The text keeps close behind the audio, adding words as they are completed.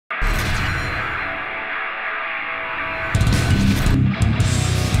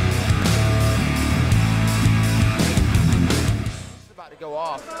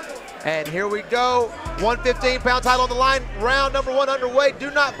And here we go. 115-pound title on the line. Round number 1 underway.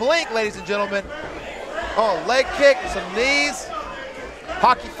 Do not blink, ladies and gentlemen. Oh, leg kick, some knees.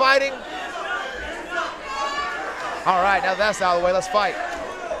 Hockey fighting. All right, now that's out of the way. Let's fight.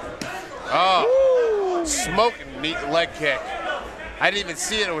 Oh, woo. Smoking neat leg kick. I didn't even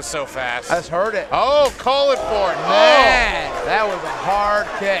see it. It was so fast. I just heard it. Oh, calling for it. Man, that was a hard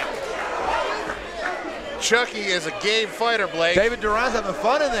kick. Chucky is a game fighter, Blake. David Duran's having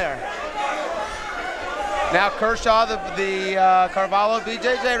fun in there. Now Kershaw, the Carvalho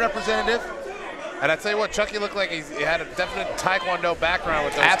BJJ representative. And I tell you what, Chucky looked like he had a definite Taekwondo background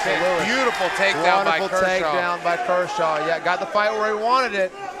with those Absolutely. kicks. Beautiful takedown by Kershaw. Wonderful takedown by Kershaw. Yeah, got the fight where he wanted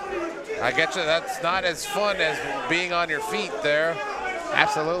it. I get you. That's not as fun as being on your feet there.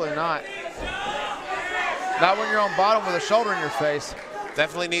 Absolutely not. Not when you're on bottom with a shoulder in your face.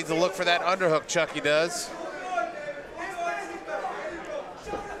 Definitely needs to look for that underhook, Chucky does.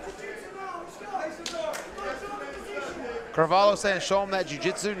 Carvalho saying, show him that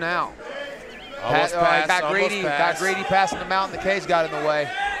jiu-jitsu now. Almost passed, got greedy, passing him out, and the cage got in the way.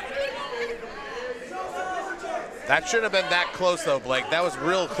 That shouldn't have been that close, though, Blake. That was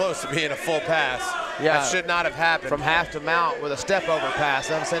real close to being a full pass. Yeah. That should not have happened. From half to mount with a step over pass.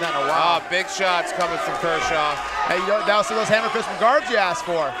 I haven't seen that in a while. Oh, big shots coming from Kershaw. Hey, you don't see those hammer fist from guards you asked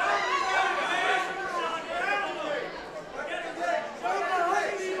for.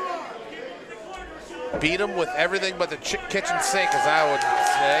 Beat him with everything but the kitchen sink, as I would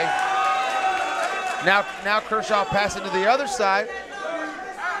say. Now Kershaw passing to the other side.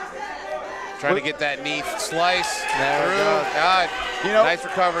 Trying to get that knee slice there through. God, you know, nice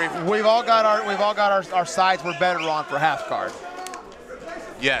recovery. We've all got our sides we're better on for half guard.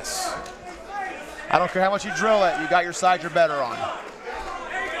 Yes. I don't care how much you drill it, you got your sides you're better on.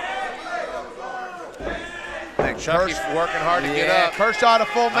 Chucky's working hard to get up. Kershaw to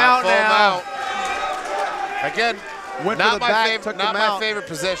full mount now. Again, not my favorite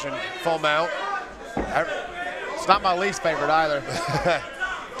position, full mount. It's not my least favorite either.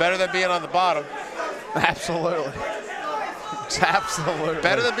 Better than being on the bottom. Absolutely. Absolutely.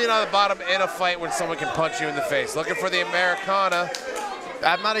 Better than being on the bottom in a fight when someone can punch you in the face. Looking for the Americana.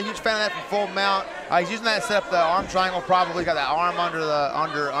 I'm not a huge fan of that from full mount. He's using that to set up the arm triangle, probably got that arm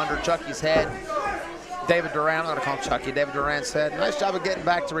under Chucky's head. David Duran, I'm going to call him Chucky. David Duran's head. Nice job of getting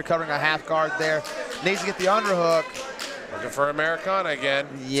back to recovering a half guard there. Needs to get the underhook. Looking for Americana again.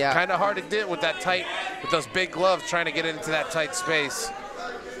 Yeah. Kind of hard to get with that tight, with those big gloves, trying to get into that tight space.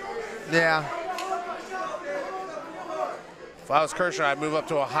 Yeah. If I was Kershaw, I'd move up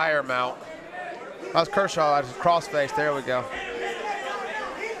to a higher mount. If I was Kershaw, I'd just cross-face. There we go.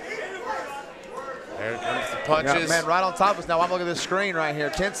 There comes the punches. Yeah, man, right on top of us now. I'm looking at the screen right here.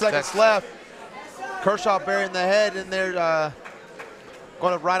 10 seconds left. Kershaw burying the head in there,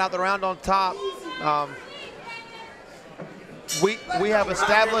 going to ride out the round on top. We have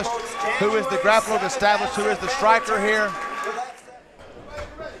established who is the grappler, established who is the striker here.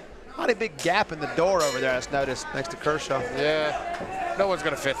 Not a big gap in the door over there, I just noticed, next to Kershaw. Yeah, no one's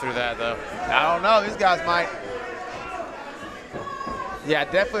going to fit through that, though. I don't know, these guys might. Yeah,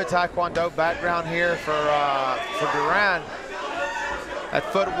 definitely a Taekwondo background here for Duran. That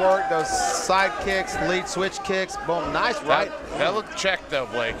footwork, those side kicks, lead switch kicks, boom, nice right. That looked checked though,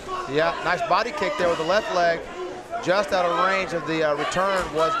 Blake. Yeah, nice body kick there with the left leg. Just out of range of the return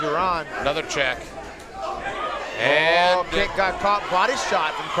was Duran. Another check. And kick got caught, body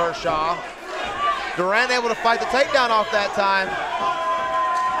shot from Kershaw. Duran able to fight the takedown off that time.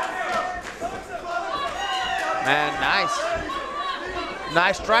 Man, nice.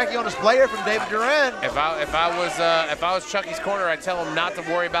 Nice striking on display here from David Duran. If I was Chucky's corner, I'd tell him not to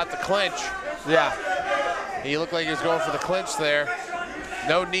worry about the clinch. Yeah. He looked like he was going for the clinch there.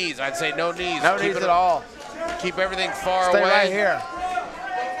 No knees. I'd say no knees. No knees at all. Keep everything far away. Stay right here.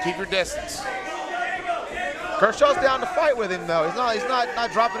 Keep your distance. Kershaw's down to fight with him though. He's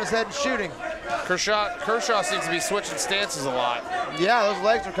not dropping his head and shooting. Kershaw seems to be switching stances a lot. Yeah, those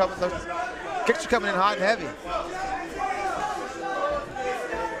legs are coming. Those kicks are coming in hot and heavy.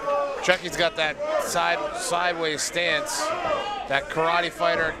 Chucky's got that sideways stance, that karate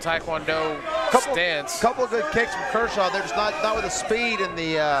fighter Taekwondo stance. Couple of good kicks from Kershaw. They're just not with the speed and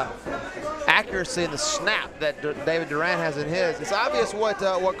the accuracy and the snap that David Duran has in his. It's obvious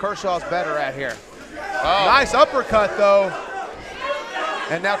what Kershaw's better at here. Oh. Nice uppercut though.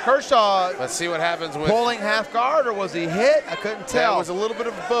 And now Kershaw. Let's see what happens with pulling half guard, or was he hit? I couldn't tell. It was a little bit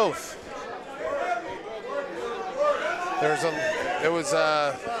of both.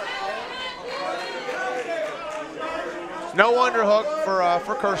 No underhook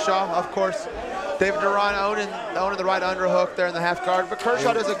for Kershaw, of course. David Duran owning the right underhook there in the half guard, but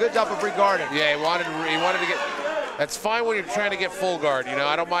Kershaw does a good job of regarding. Yeah, he wanted to get. That's fine when you're trying to get full guard. You know,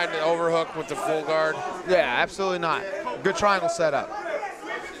 I don't mind the overhook with the full guard. Yeah, absolutely not. Good triangle setup.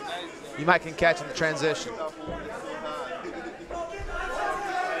 You might can catch in the transition.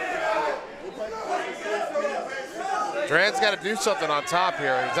 Duran's got to do something on top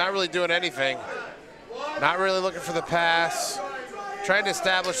here. He's not really doing anything. Not really looking for the pass. Trying to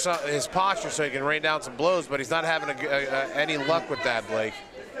establish his posture so he can rain down some blows, but he's not having any luck with that, Blake.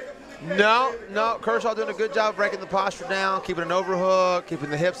 No, Kershaw doing a good job of breaking the posture down, keeping an overhook, keeping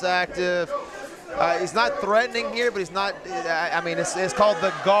the hips active. He's not threatening here, but he's not, I mean, it's called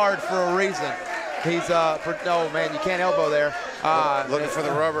the guard for a reason. He's, no, man, you can't elbow there. Looking for the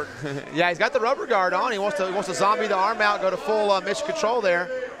rubber. Yeah, he's got the rubber guard on. He wants to zombie the arm out, go to full mission control there.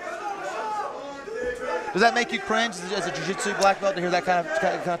 Does that make you cringe as a jiu-jitsu black belt to hear that kind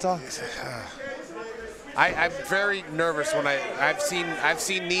of talk? I'm very nervous when I've seen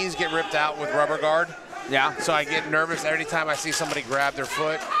knees get ripped out with rubber guard. Yeah. So I get nervous every time I see somebody grab their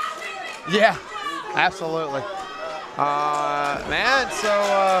foot. Yeah, absolutely. Man, so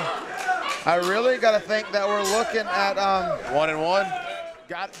I really got to think that we're looking at 1-1.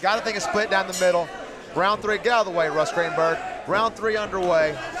 Got to think a split down the middle. Round 3, get out of the way, Russ Greenberg. Round 3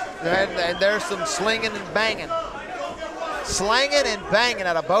 underway. And there's some slinging and banging. Slanging and banging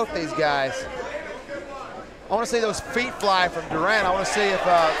out of both these guys. I want to see those feet fly from Duran. I want to see if,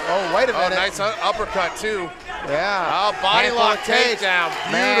 oh, wait a minute. Oh, nice uppercut, too. Yeah. Oh, body lock takedown.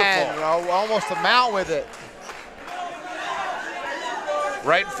 Beautiful. Man, almost a mount with it.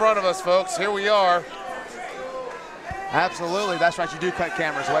 Right in front of us, folks. Here we are. Absolutely. That's right. You do cut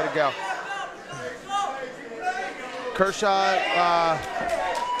cameras. Way to go. Kershaw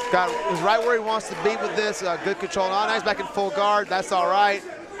is right where he wants to be with this. Good control. Oh, nice back in full guard. That's all right.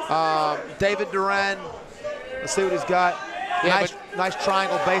 David Duran. Let's see what he's got. Yeah, nice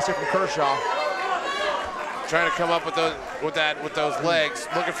triangle baser from Kershaw. Trying to come up with those legs.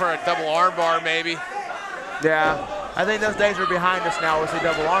 Looking for a double arm bar, maybe. Yeah. I think those days are behind us now. We'll see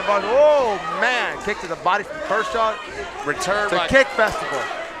double arm bars. Oh, man. Kick to the body from Kershaw. Return to kick festival.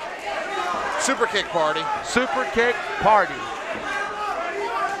 Super kick party. Super kick party.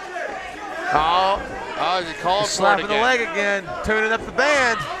 Oh, he called for it slapping again. the leg again, tuning up the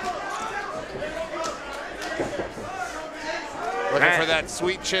band. Looking for that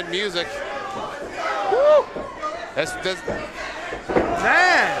sweet chin music. Woo.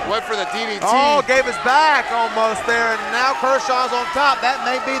 Man. Went for the DDT. Oh, gave us back almost there, and now Kershaw's on top. That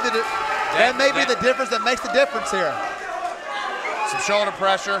may be the difference that makes the difference here. Some shoulder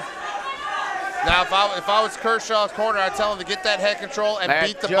pressure. Now, if I was Kershaw's corner, I'd tell him to get that head control and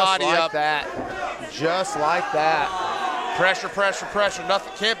beat the body up. Just like that. Pressure, pressure, pressure.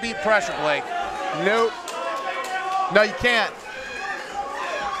 Nothing. Can't beat pressure, Blake. Nope. No, you can't.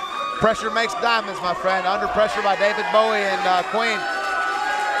 Pressure makes diamonds, my friend. Under pressure by David Bowie and Queen.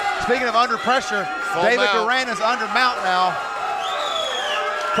 Speaking of under pressure, David Duran is under mount now.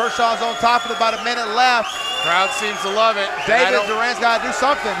 Kershaw's on top with about a minute left. Crowd seems to love it. David Duran's got to do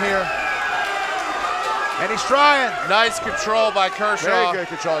something here. And he's trying. Nice control by Kershaw. Very good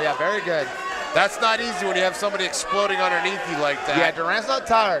control, yeah, very good. That's not easy when you have somebody exploding underneath you like that. Yeah, Duran's not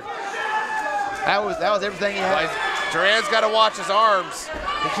tired. That was everything he had. Duran's got to watch his arms.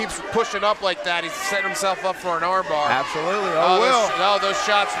 He keeps pushing up like that. He's setting himself up for an arm bar. Absolutely. Those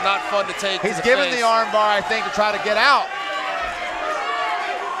shots are not fun to take. He's giving the arm bar, I think, to try to get out.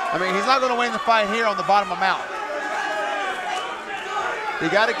 I mean, he's not going to win the fight here on the bottom of mount. You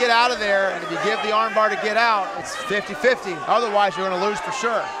got to get out of there, and if you give the arm bar to get out, it's 50-50. Otherwise, you're going to lose for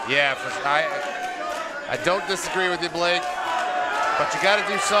sure. Yeah, I don't disagree with you, Blake. But you got to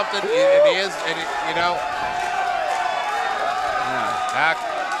do something, you know.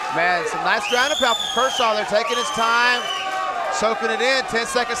 Man, some nice ground and pound from Kershaw. They're taking his time, soaking it in. 10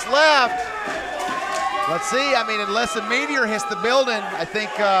 seconds left. Let's see. I mean, unless a meteor hits the building, I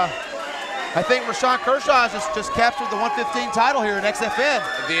think Rashawn Kershaw has just captured the 115 title here at XFN.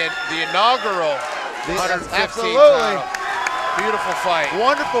 The inaugural 115 absolutely. Title. Beautiful fight.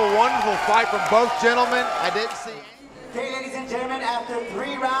 Wonderful, wonderful fight from both gentlemen. I didn't see. Okay, ladies and gentlemen, after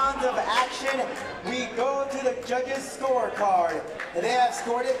 3 rounds of action, we go to the judges' scorecard. They have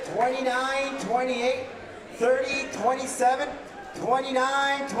scored it 29-28, 30-27,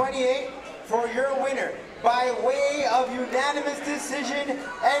 29-28 for your winner by way of unanimous decision.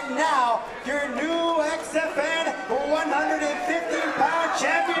 And now, your new XFN 115-pound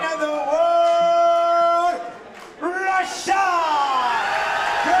champion of the world, Kershaw!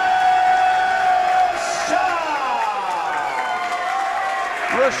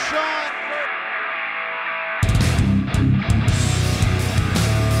 Rashawn